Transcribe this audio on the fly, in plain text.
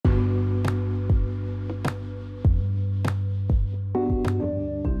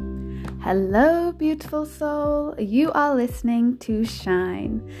Hello, beautiful soul. You are listening to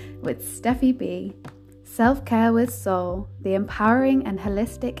Shine with Stephie Be, Self-Care with Soul, the empowering and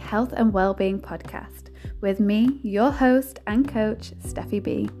holistic health and well-being podcast with me, your host and coach, Stephie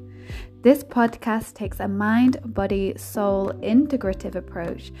Be. This podcast takes a mind, body, soul integrative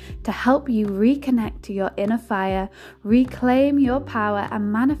approach to help you reconnect to your inner fire, reclaim your power,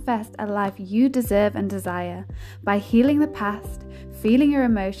 and manifest a life you deserve and desire by healing the past, feeling your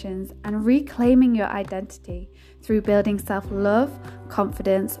emotions, and reclaiming your identity through building self-love,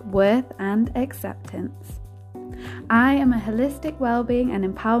 confidence, worth, and acceptance. I am a holistic well-being and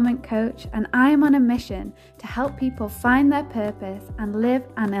empowerment coach, and I am on a mission to help people find their purpose and live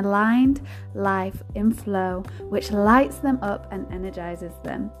an aligned life in flow, which lights them up and energizes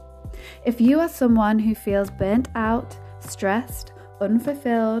them. If you are someone who feels burnt out, stressed,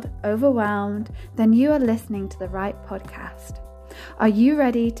 unfulfilled, overwhelmed, then you are listening to the right podcast. Are you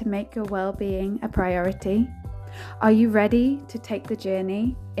ready to make your well-being a priority? Are you ready to take the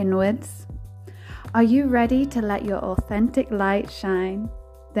journey inwards? Are you ready to let your authentic light shine?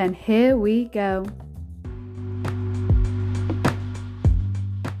 Then here we go.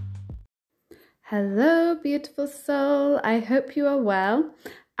 Hello, beautiful soul. I hope you are well.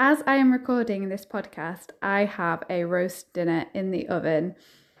 As I am recording this podcast, I have a roast dinner in the oven.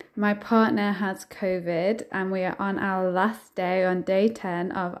 My partner has COVID and we are on our last day, on day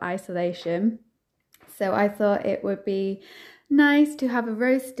 10 of isolation. So I thought it would be nice to have a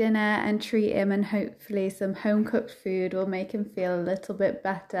roast dinner and treat him, and hopefully some home cooked food will make him feel a little bit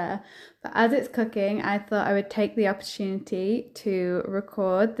better. But as it's cooking, I thought I would take the opportunity to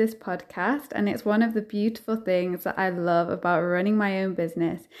record this podcast. And it's one of the beautiful things that I love about running my own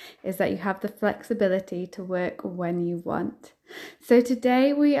business is that you have the flexibility to work when you want. So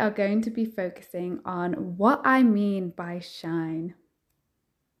today we are going to be focusing on what I mean by shine.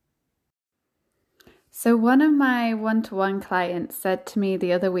 So one of my one-to-one clients said to me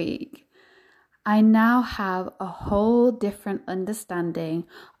the other week, I now have a whole different understanding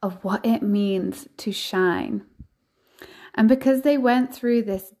of what it means to shine. And because they went through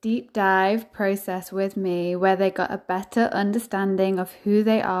this deep dive process with me, where they got a better understanding of who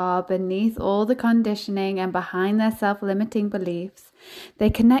they are beneath all the conditioning and behind their self-limiting beliefs, they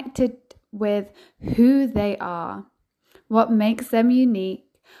connected with who they are, what makes them unique,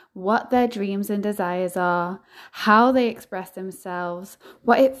 what their dreams and desires are, how they express themselves,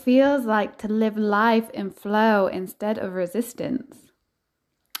 what it feels like to live life in flow instead of resistance.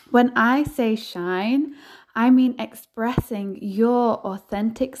 When I say shine, I mean expressing your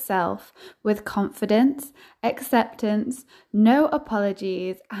authentic self with confidence, acceptance, no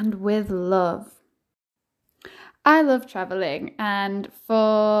apologies, and with love. I love traveling, and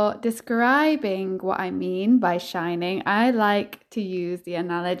for describing what I mean by shining, I like to use the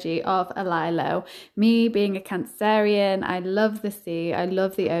analogy of a lilo. Me being a Cancerian, I love the sea, I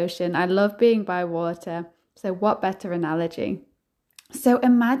love the ocean, I love being by water. So what better analogy? So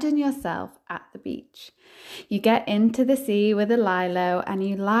imagine yourself at the beach. You get into the sea with a lilo and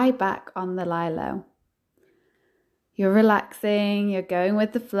you lie back on the lilo. You're relaxing, you're going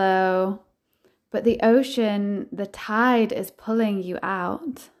with the flow. But the ocean, the tide is pulling you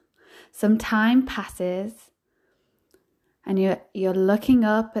out. Some time passes and you're looking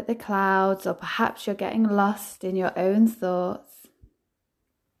up at the clouds, or perhaps you're getting lost in your own thoughts.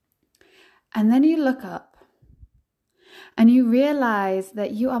 And then you look up and you realize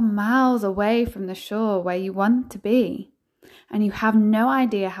that you are miles away from the shore where you want to be. And you have no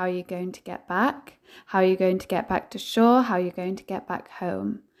idea how you're going to get back, how you're going to get back to shore, how you're going to get back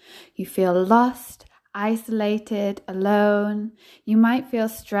home. You feel lost, isolated, alone. You might feel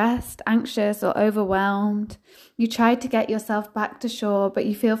stressed, anxious, or overwhelmed. You try to get yourself back to shore, but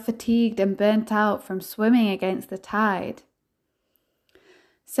you feel fatigued and burnt out from swimming against the tide.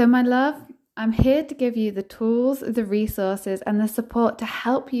 So, my love, I'm here to give you the tools, the resources, and the support to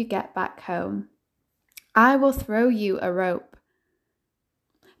help you get back home. I will throw you a rope,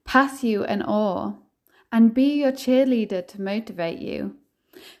 pass you an oar, and be your cheerleader to motivate you.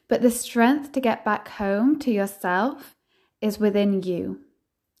 But the strength to get back home to yourself is within you.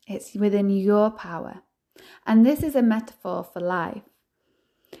 It's within your power. And this is a metaphor for life.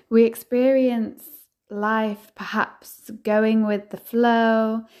 We experience life perhaps going with the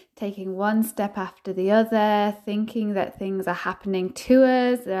flow, taking one step after the other, thinking that things are happening to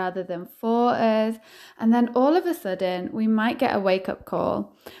us rather than for us. And then all of a sudden, we might get a wake-up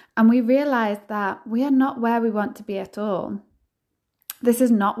call and we realize that we are not where we want to be at all. This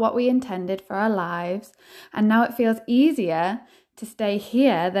is not what we intended for our lives. And now it feels easier to stay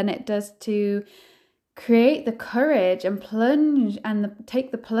here than it does to create the courage and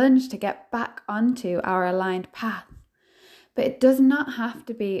take the plunge to get back onto our aligned path. But it does not have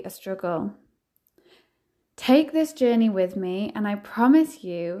to be a struggle. Take this journey with me, and I promise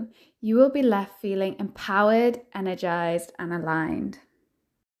you, you will be left feeling empowered, energized, and aligned.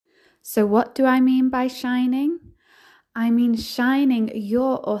 So what do I mean by shining? I mean shining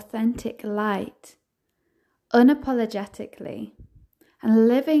your authentic light, unapologetically, and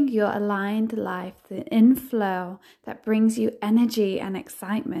living your aligned life in flow that brings you energy and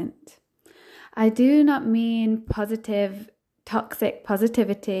excitement. I do not mean toxic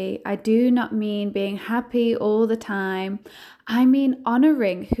positivity. I do not mean being happy all the time. I mean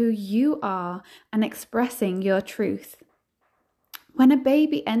honoring who you are and expressing your truth. When a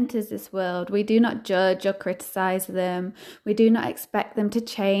baby enters this world, we do not judge or criticize them. We do not expect them to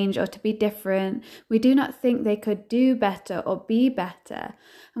change or to be different. We do not think they could do better or be better.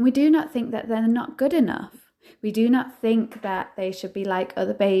 And we do not think that they're not good enough. We do not think that they should be like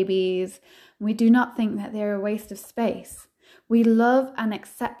other babies. We do not think that they're a waste of space. We love and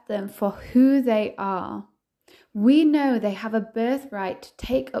accept them for who they are. We know they have a birthright to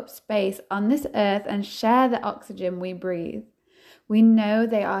take up space on this earth and share the oxygen we breathe. We know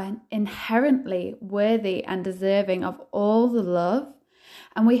they are inherently worthy and deserving of all the love,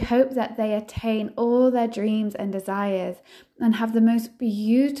 and we hope that they attain all their dreams and desires and have the most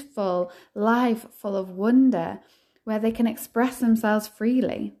beautiful life full of wonder where they can express themselves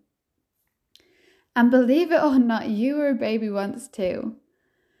freely. And believe it or not, you were a baby once too.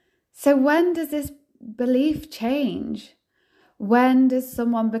 So when does this belief change? When does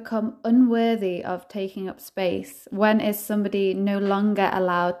someone become unworthy of taking up space? When is somebody no longer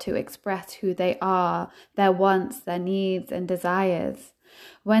allowed to express who they are, their wants, their needs and desires?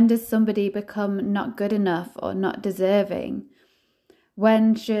 When does somebody become not good enough or not deserving?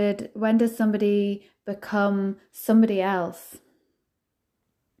 When does somebody become somebody else?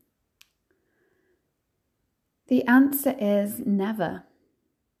 The answer is never.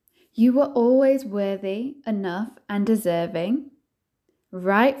 You were always worthy, enough, and deserving,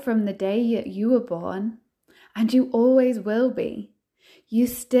 right from the day you were born, and you always will be. You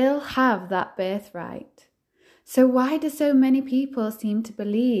still have that birthright. So why do so many people seem to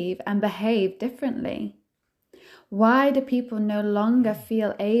believe and behave differently? Why do people no longer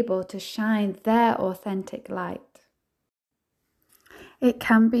feel able to shine their authentic light? It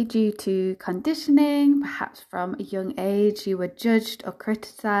can be due to conditioning. Perhaps from a young age you were judged or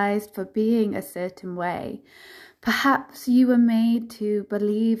criticized for being a certain way. Perhaps you were made to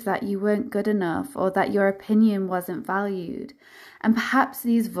believe that you weren't good enough or that your opinion wasn't valued. And perhaps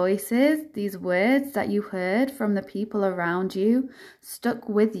these voices, these words that you heard from the people around you stuck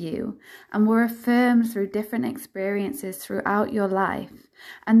with you and were affirmed through different experiences throughout your life.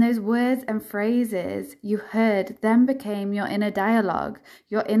 And those words and phrases you heard then became your inner dialogue,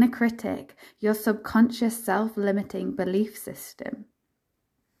 your inner critic, your subconscious self-limiting belief system.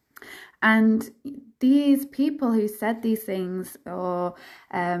 And these people who said these things, or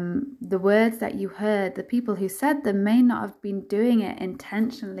the words that you heard, the people who said them may not have been doing it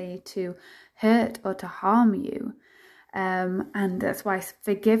intentionally to hurt or to harm you. And that's why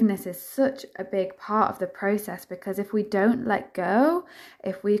forgiveness is such a big part of the process, because if we don't let go,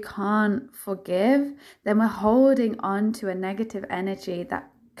 if we can't forgive, then we're holding on to a negative energy that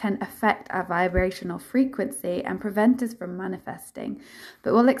can affect our vibrational frequency and prevent us from manifesting.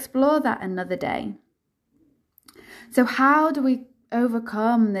 But we'll explore that another day. So how do we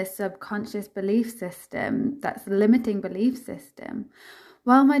overcome this subconscious belief system, that's the limiting belief system?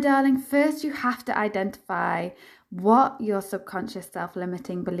 Well, my darling, first you have to identify what your subconscious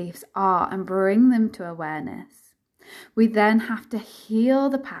self-limiting beliefs are and bring them to awareness. We then have to heal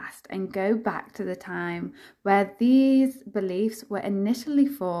the past and go back to the time where these beliefs were initially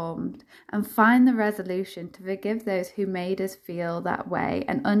formed and find the resolution to forgive those who made us feel that way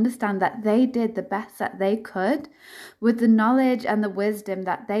and understand that they did the best that they could with the knowledge and the wisdom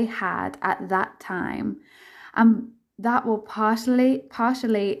that they had at that time. That will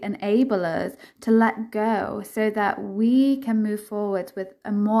partially enable us to let go so that we can move forward with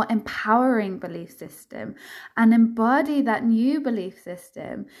a more empowering belief system and embody that new belief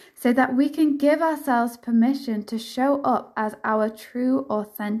system so that we can give ourselves permission to show up as our true,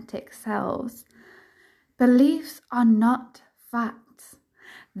 authentic selves. Beliefs are not facts.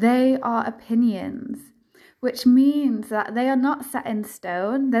 They are opinions, which means that they are not set in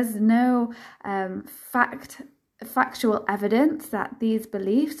stone. There's no factual evidence that these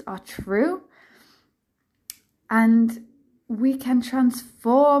beliefs are true, and we can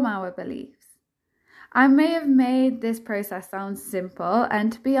transform our beliefs. I may have made this process sound simple,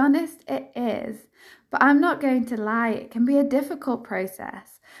 and to be honest, it is. But I'm not going to lie, it can be a difficult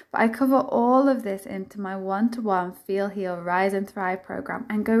process. But I cover all of this into my one-to-one Feel, Heal, Rise and Thrive program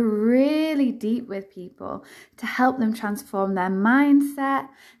and go really deep with people to help them transform their mindset,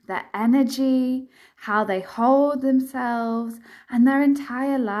 their energy, how they hold themselves, and their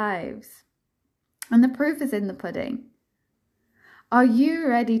entire lives. And the proof is in the pudding. Are you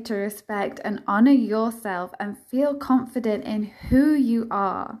ready to respect and honor yourself and feel confident in who you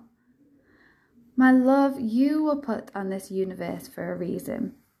are? My love, you were put on this universe for a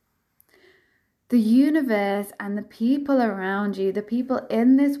reason. The universe and the people around you, the people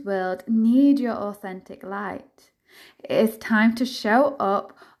in this world, need your authentic light. It is time to show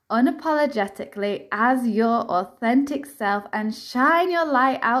up unapologetically as your authentic self and shine your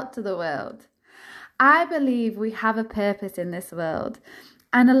light out to the world. I believe we have a purpose in this world,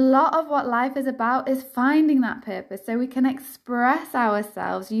 and a lot of what life is about is finding that purpose so we can express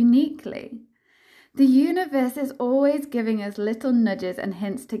ourselves uniquely. The universe is always giving us little nudges and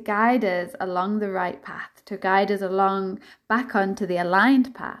hints to guide us along the right path, to guide us along back onto the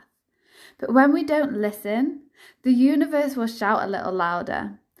aligned path. But when we don't listen, the universe will shout a little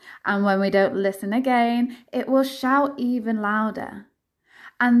louder. And when we don't listen again, it will shout even louder.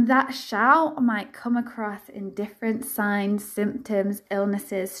 And that shout might come across in different signs, symptoms,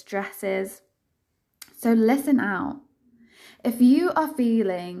 illnesses, stresses. So listen out. If you are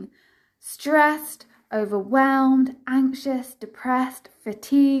feeling stressed, overwhelmed, anxious, depressed,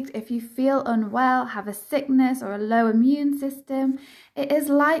 fatigued, if you feel unwell, have a sickness or a low immune system, it is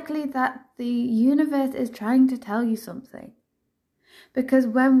likely that the universe is trying to tell you something. Because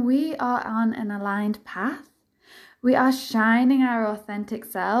when we are on an aligned path, we are shining our authentic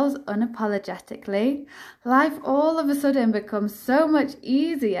selves unapologetically. Life all of a sudden becomes so much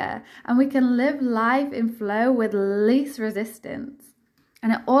easier and we can live life in flow with least resistance.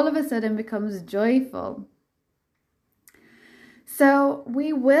 And it all of a sudden becomes joyful. So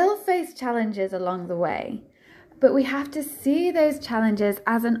we will face challenges along the way, but we have to see those challenges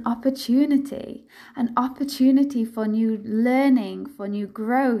as an opportunity for new learning, for new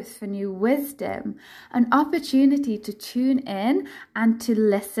growth, for new wisdom, an opportunity to tune in and to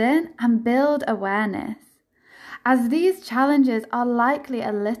listen and build awareness. As these challenges are likely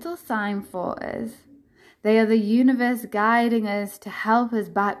a little sign for us. They are the universe guiding us to help us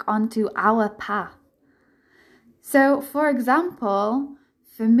back onto our path. So, for example,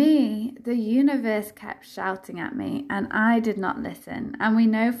 for me, the universe kept shouting at me and I did not listen. And we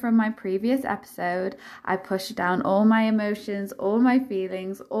know from my previous episode, I pushed down all my emotions, all my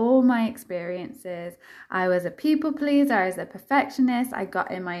feelings, all my experiences. I was a people pleaser, I was a perfectionist, I got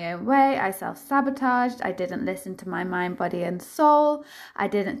in my own way, I self-sabotaged, I didn't listen to my mind, body and soul. I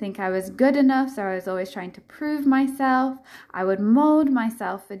didn't think I was good enough, so I was always trying to prove myself. I would mold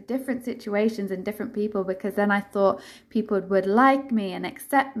myself for different situations and different people because then I thought people would like me and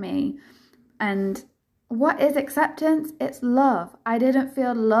accept me. And what is acceptance? It's love. I didn't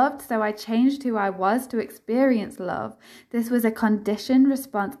feel loved, so I changed who I was to experience love. This was a conditioned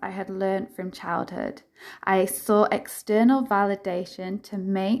response I had learned from childhood. I sought external validation to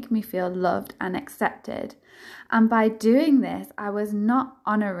make me feel loved and accepted. And by doing this, I was not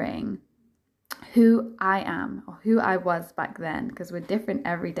honoring who I am or who I was back then, because we're different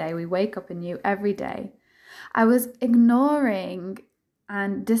every day. We wake up anew every day. I was ignoring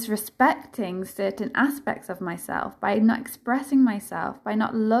and disrespecting certain aspects of myself by not expressing myself, by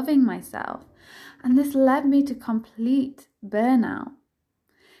not loving myself. And this led me to complete burnout.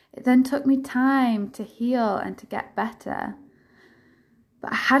 It then took me time to heal and to get better.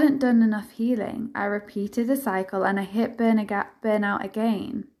 But I hadn't done enough healing. I repeated the cycle and I hit burnout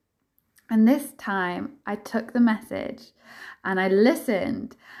again. And this time I took the message and I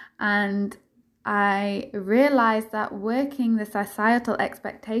listened, and I realized that working the societal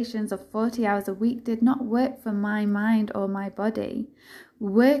expectations of 40 hours a week did not work for my mind or my body.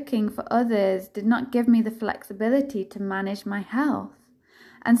 Working for others did not give me the flexibility to manage my health.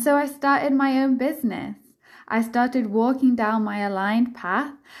 And so I started my own business. I started walking down my aligned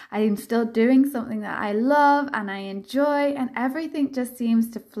path. I am still doing something that I love and I enjoy, and everything just seems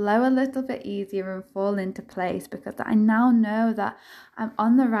to flow a little bit easier and fall into place because I now know that I'm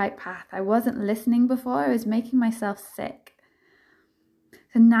on the right path. I wasn't listening before. I was making myself sick.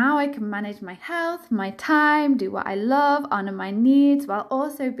 So now I can manage my health, my time, do what I love, honor my needs while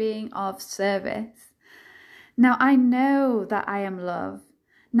also being of service. Now I know that I am love.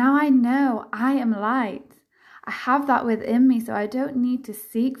 Now I know I am light. I have that within me, so I don't need to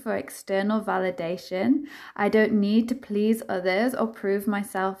seek for external validation. I don't need to please others or prove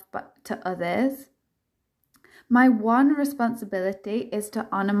myself to others. My one responsibility is to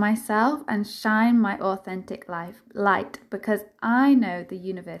honor myself and shine my authentic light, because I know the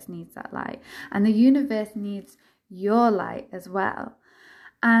universe needs that light, and the universe needs your light as well.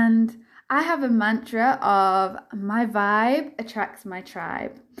 And I have a mantra of my vibe attracts my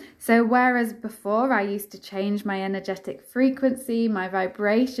tribe. So whereas before I used to change my energetic frequency, my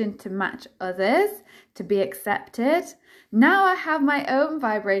vibration to match others, to be accepted, now I have my own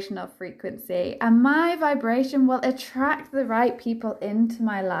vibrational frequency, and my vibration will attract the right people into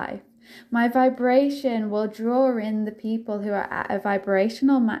my life. My vibration will draw in the people who are at a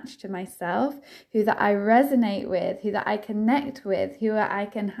vibrational match to myself, who that I resonate with, who that I connect with, who I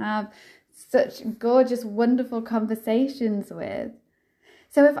can have such gorgeous, wonderful conversations with.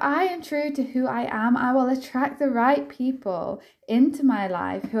 So if I am true to who I am, I will attract the right people into my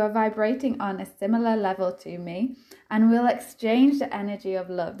life who are vibrating on a similar level to me, and we'll exchange the energy of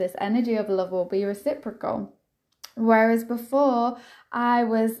love. This energy of love will be reciprocal. Whereas before, I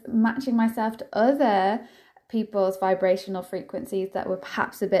was matching myself to other people's vibrational frequencies that were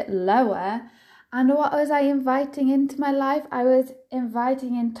perhaps a bit lower. And what was I inviting into my life? I was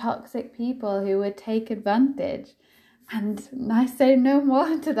inviting in toxic people who would take advantage. And I say no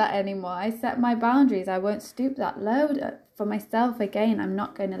more to that anymore. I set my boundaries. I won't stoop that low for myself again. I'm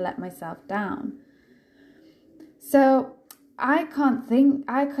not going to let myself down. So I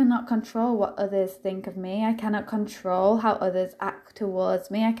cannot control what others think of me. I cannot control how others act towards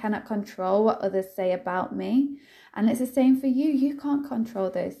me. I cannot control what others say about me. And it's the same for you. You can't control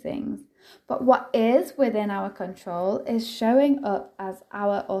those things. But what is within our control is showing up as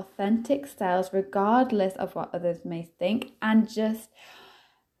our authentic selves, regardless of what others may think, and just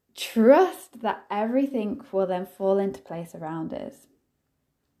trust that everything will then fall into place around us.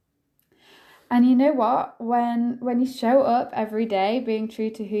 And you know what? When you show up every day, being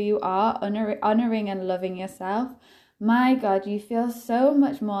true to who you are, honoring and loving yourself, my God, you feel so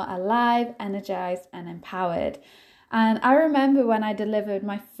much more alive, energized, and empowered. And I remember when I delivered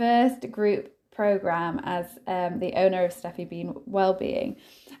my first group program as the owner of Stephie Be Wellbeing,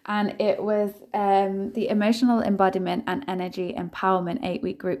 and it was the Emotional Embodiment and Energy Empowerment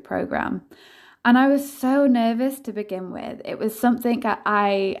 8-week group program. And I was so nervous to begin with. It was something that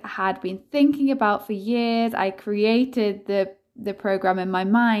I had been thinking about for years. I created the program in my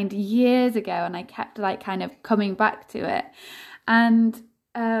mind years ago, and I kept kind of coming back to it. And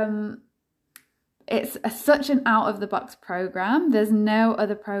it's such an out-of-the-box program. There's no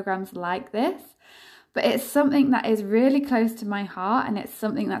other programs like this. But it's something that is really close to my heart, and it's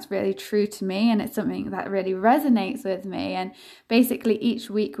something that's really true to me, and it's something that really resonates with me. And basically each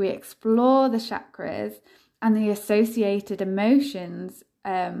week we explore the chakras and the associated emotions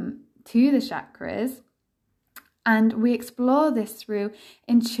to the chakras. And we explore this through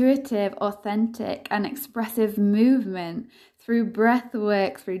intuitive, authentic, and expressive movement, through breath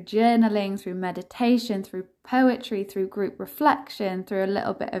work, through journaling, through meditation, through poetry, through group reflection, through a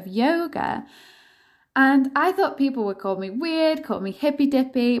little bit of yoga. And I thought people would call me weird, call me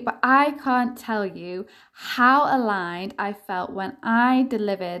hippy-dippy, but I can't tell you how aligned I felt when I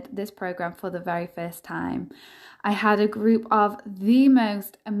delivered this program for the very first time. I had a group of the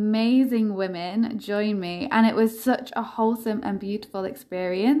most amazing women join me, and it was such a wholesome and beautiful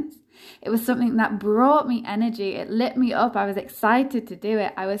experience. It was something that brought me energy. It lit me up. I was excited to do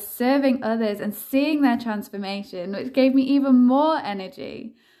it. I was serving others and seeing their transformation, which gave me even more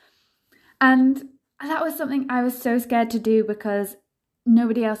energy. And that was something I was so scared to do because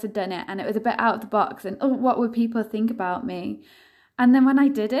nobody else had done it, and it was a bit out of the box, and what would people think about me? And then when I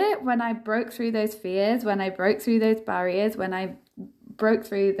did it, when I broke through those fears, when I broke through those barriers, when I broke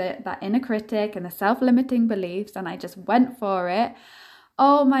through that inner critic and the self-limiting beliefs, and I just went for it,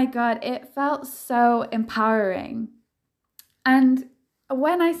 oh my God, it felt so empowering. And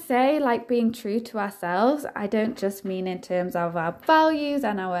when I say being true to ourselves, I don't just mean in terms of our values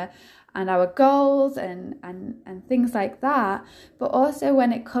and our goals and things like that, but also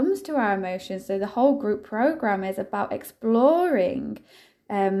when it comes to our emotions. So the whole group program is about exploring,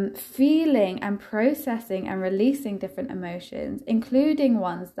 feeling and processing and releasing different emotions, including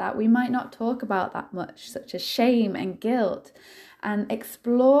ones that we might not talk about that much, such as shame and guilt, and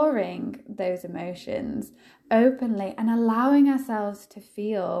exploring those emotions openly and allowing ourselves to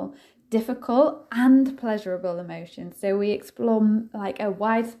feel difficult and pleasurable emotions. So we explore a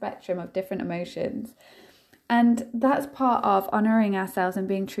wide spectrum of different emotions, and that's part of honoring ourselves and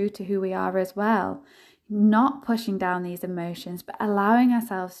being true to who we are as well. Not pushing down these emotions, but allowing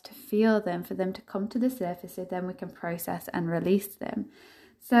ourselves to feel them, for them to come to the surface, so then we can process and release them.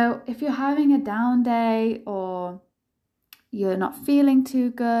 So if you're having a down day, or you're not feeling too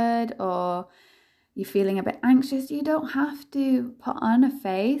good, or you're feeling a bit anxious, you don't have to put on a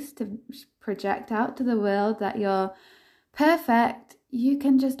face to project out to the world that you're perfect. You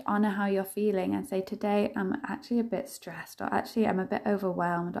can just honor how you're feeling and say, today I'm actually a bit stressed, or actually I'm a bit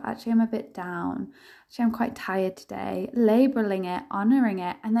overwhelmed, or actually I'm a bit down. Actually, I'm quite tired today. Labeling it, honoring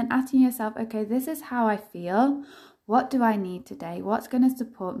it, and then asking yourself, okay, this is how I feel. What do I need today? What's going to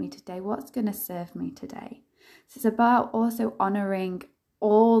support me today? What's going to serve me today? So it's about also honoring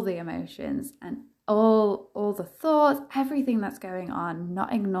all the emotions and all the thoughts, everything that's going on,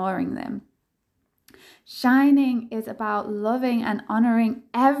 not ignoring them. Shining is about loving and honoring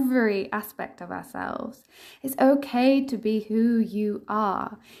every aspect of ourselves. It's okay to be who you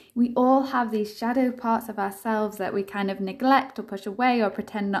are. We all have these shadow parts of ourselves that we kind of neglect or push away or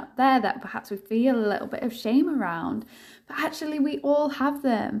pretend not there, that perhaps we feel a little bit of shame around. But actually, we all have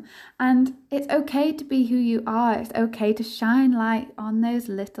them. And it's okay to be who you are. It's okay to shine light on those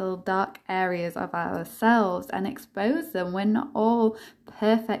little dark areas of ourselves and expose them. We're not all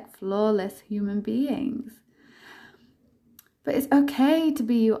perfect, flawless human beings. But it's okay to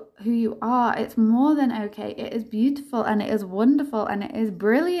be who you are. It's more than okay. It is beautiful and it is wonderful and it is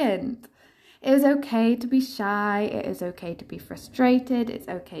brilliant. It is okay to be shy. It is okay to be frustrated. It's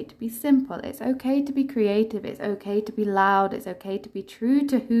okay to be simple. It's okay to be creative. It's okay to be loud. It's okay to be true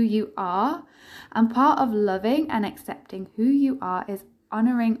to who you are. And part of loving and accepting who you are is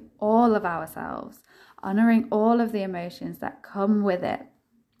honoring all of ourselves, honoring all of the emotions that come with it.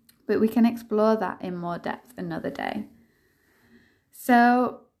 But we can explore that in more depth another day.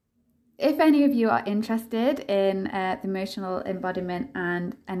 So if any of you are interested in the Emotional Embodiment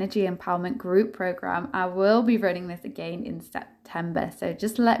and Energy Empowerment Group Program, I will be running this again in September. So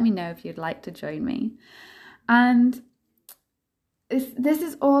just let me know if you'd like to join me. And this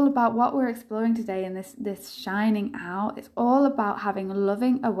is all about what we're exploring today in this shining out. It's all about having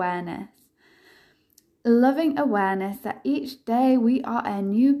loving awareness. Loving awareness that each day we are a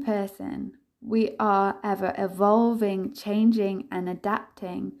new person. We are ever evolving, changing, and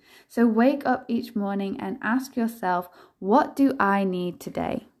adapting. So wake up each morning and ask yourself, what do I need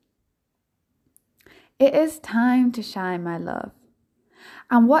today? It is time to shine, my love.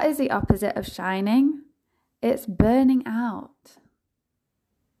 And what is the opposite of shining? It's burning out.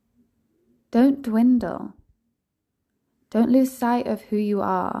 Don't dwindle. Don't lose sight of who you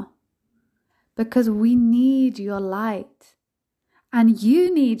are. Because we need your light. And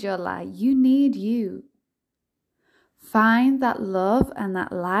you need your light. You need you. Find that love and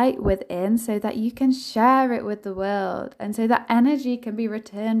that light within so that you can share it with the world and so that energy can be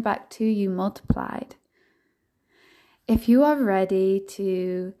returned back to you multiplied. If you are ready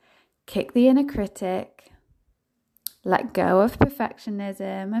to kick the inner critic, let go of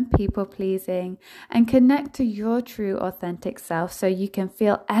perfectionism and people pleasing, and connect to your true authentic self so you can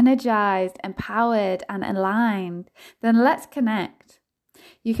feel energized, empowered, and aligned, then let's connect.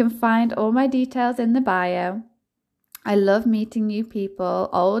 You can find all my details in the bio. I love meeting new people,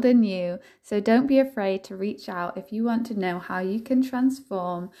 old and new, so don't be afraid to reach out if you want to know how you can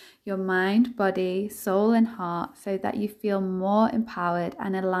transform your mind, body, soul, and heart so that you feel more empowered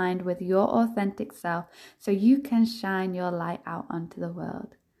and aligned with your authentic self so you can shine your light out onto the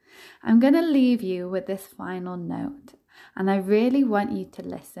world. I'm going to leave you with this final note, and I really want you to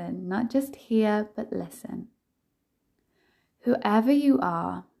listen, not just hear, but listen. Whoever you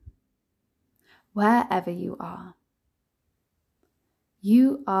are, wherever you are,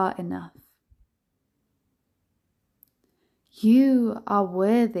 you are enough. You are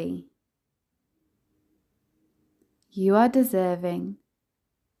worthy. You are deserving,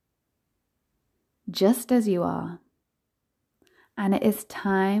 just as you are. And it is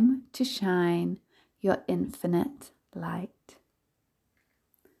time to shine your infinite light.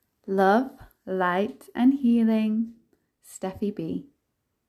 Love, light, and healing, Stephie Be.